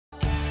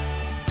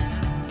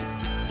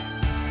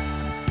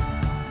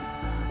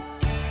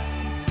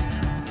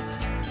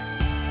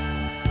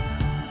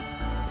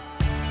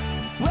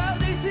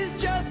This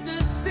is just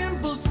a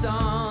simple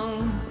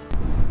song.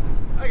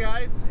 Hi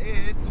guys,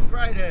 it's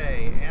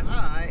Friday and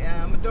I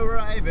am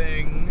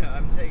driving.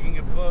 I'm taking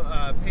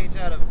a page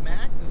out of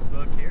Max's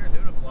book here,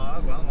 doing a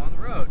vlog while I'm on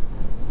the road,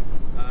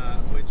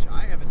 which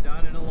I haven't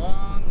done in a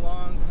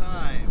long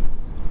time.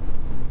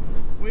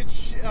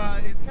 Which is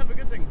kind of a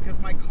good thing because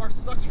my car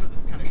sucks for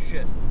this kind of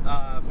shit.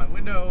 My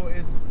window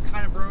is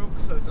kind of broke,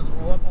 so it doesn't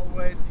roll up all the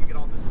way, so you get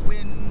all this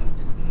wind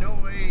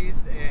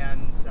noise,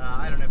 and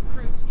I don't have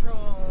cruise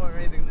control or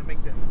anything to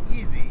make this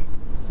easy.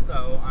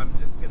 So I'm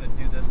just gonna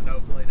do this and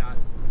hopefully not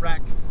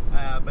wreck.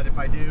 But if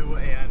I do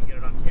and get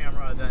it on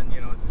camera, then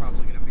you know it's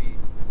probably gonna be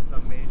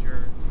some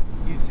major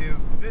YouTube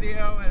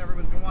video, and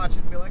everyone's gonna watch it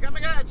and be like, "Oh my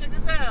God, check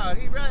this out!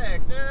 He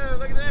wrecked!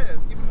 Look at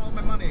this! Give him all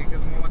my money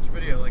because I'm gonna watch a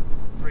video like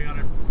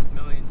 300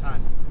 million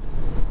times."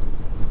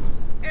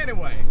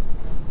 Anyway,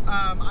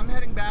 I'm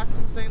heading back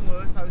from St.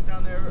 Louis. I was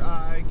down there.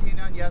 I came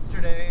down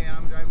yesterday, and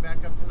I'm driving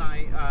back up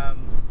tonight.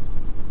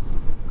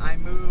 I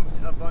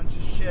moved a bunch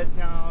of shit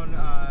down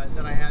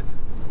that I had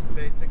just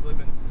basically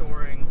been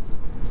storing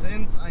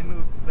since I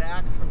moved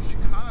back from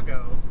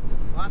Chicago.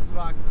 Lots of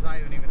boxes I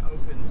haven't even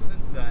opened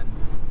since then.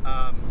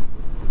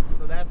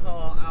 So that's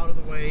all out of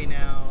the way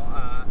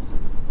now.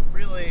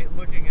 Really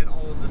looking at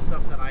all of the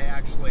stuff that I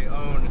actually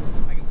own,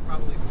 I can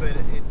probably fit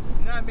it,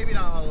 maybe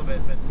not all of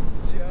it, but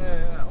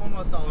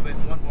almost all of it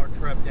in one more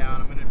trip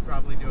down. I'm going to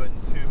probably do it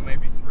in 2,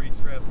 maybe 3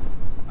 trips,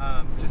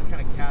 just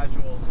kind of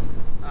casual.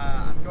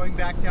 I'm going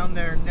back down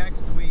there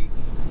next week.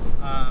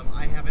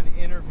 I have an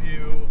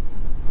interview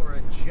for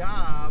a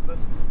job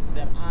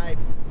that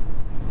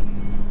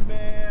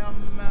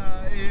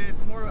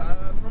it's more,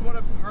 from what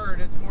I've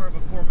heard, it's more of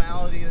a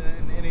formality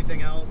than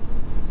anything else.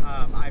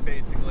 I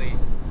basically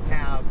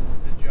have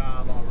the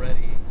job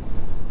already.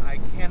 I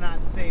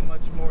cannot say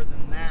much more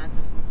than that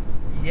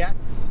yet,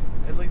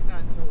 at least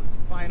not until it's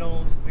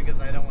final, just because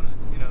I don't want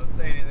to, you know,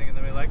 say anything and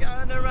then be like,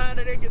 "Oh, never mind,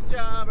 I didn't get the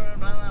job," or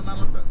blah, blah,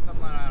 blah, blah,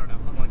 something, I don't know,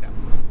 something like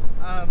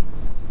that.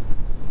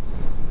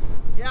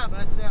 Yeah,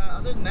 but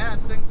other than that,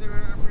 things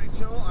are pretty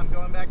chill. I'm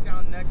going back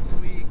down next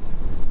week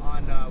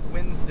on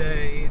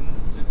Wednesday, and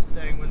just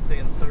staying Wednesday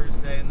and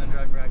Thursday, and then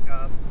driving back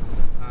up.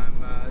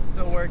 I'm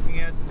still working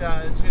at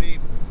a shitty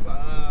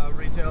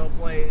retail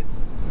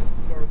place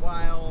for a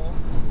while,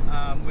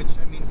 which,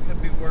 I mean,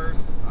 could be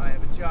worse. I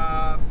have a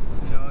job,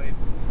 you know, it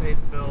pays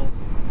the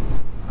bills.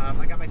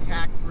 I got my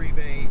tax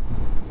rebate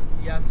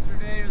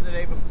yesterday or the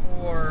day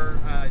before.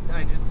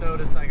 I just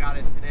noticed I got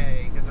it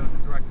today because it was a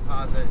direct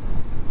deposit.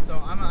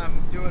 So I'm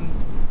doing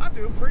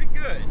pretty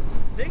good.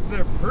 Things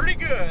are pretty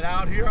good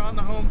out here on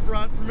the home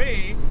front for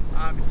me.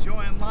 I'm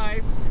enjoying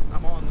life.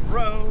 I'm on the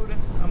road.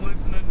 I'm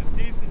listening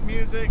to decent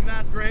music,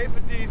 not great,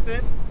 but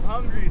decent. I'm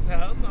hungry as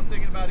hell, so I'm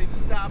thinking about either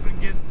stopping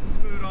and getting some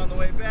food on the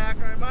way back,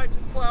 or I might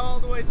just plow all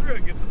the way through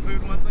and get some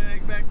food once I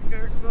get back to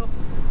Kirksville,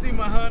 see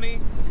my honey,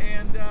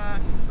 and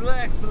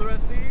relax for the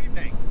rest of the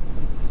evening.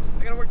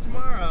 I gotta work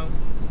tomorrow.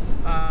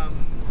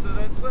 So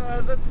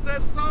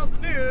that's all the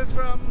news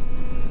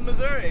from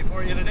Missouri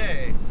for you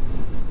today.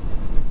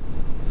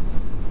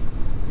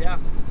 Yeah,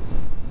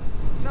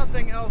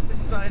 nothing else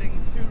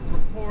exciting to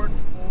report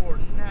for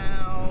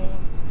now.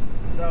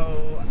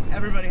 So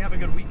everybody have a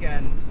good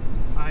weekend.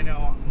 I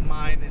know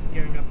mine is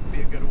gearing up to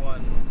be a good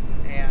one,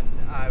 and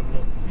I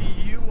will see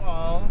you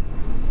all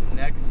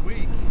next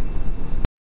week.